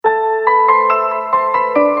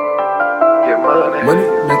money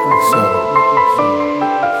making soul.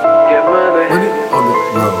 Get money. Money on the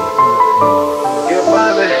road. Get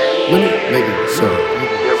money. Money making soul.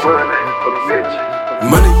 Get money. For the bitch.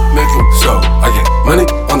 Money making soul. I get money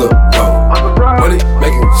on the road. Money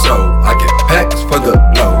making soul. I get packs for the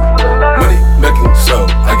low. Money making soul.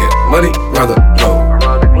 I get money round the globe.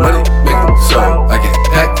 Money making soul. I get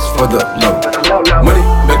packs for the low. Money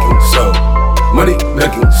making soul. Money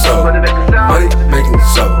making soul. Money making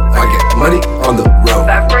soul. I get money on the road.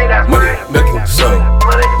 Money making soul.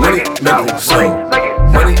 Money making soul.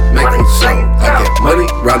 Money making soul. I get money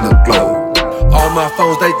round the globe. All my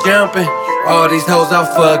phones they jumping. All these hoes I'm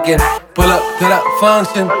fucking. Pull up to that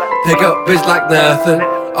function. Pick up bitch like nothing.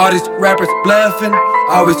 All these rappers bluffing.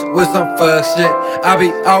 Always with some fuck shit. I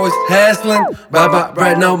be always hassling. Buy my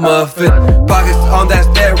bread, no muffin. Pockets on that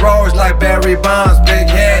steroids like Barry Bonds, big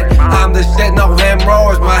head. I'm the shit, no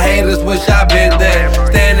hemorrhoids. My haters wish I been there.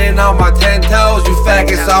 Standing on my 10 toes, you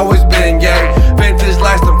faggots always been gay. Vintage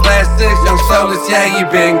like some plastics, young soulless, yeah, you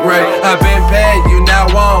been great. I been paid, you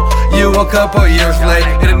now on. You a couple years late.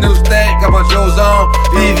 In a new state, got my jewels on.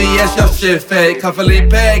 VVS, your shit fake. Comfortably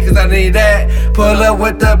paid, cause I need that. Pull up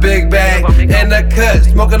with the big bag. In the cut,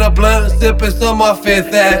 smoking a blunt, sipping some off Fifth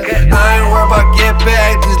Ave. I ain't worried about get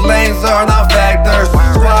back, these lanes are not factors.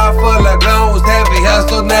 Squad full of goons, heavy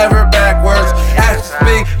hustle, never backwards. Actions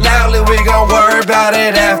speak loudly, we gon' worry about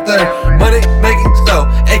it after. Money making soul,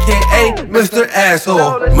 aka Mr.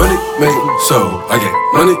 Asshole. Money making soul, I get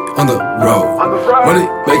money on the road. Money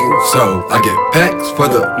making soul, I get packs for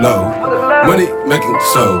the low. Money making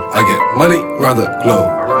soul, I get money round the globe.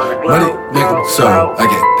 Money making soul, I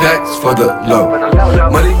get packs for the low.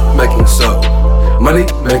 Money making soul, money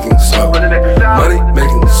making soul, money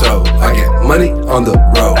making soul, I get money on the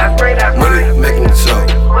road. Money making soul,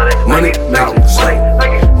 money making soul.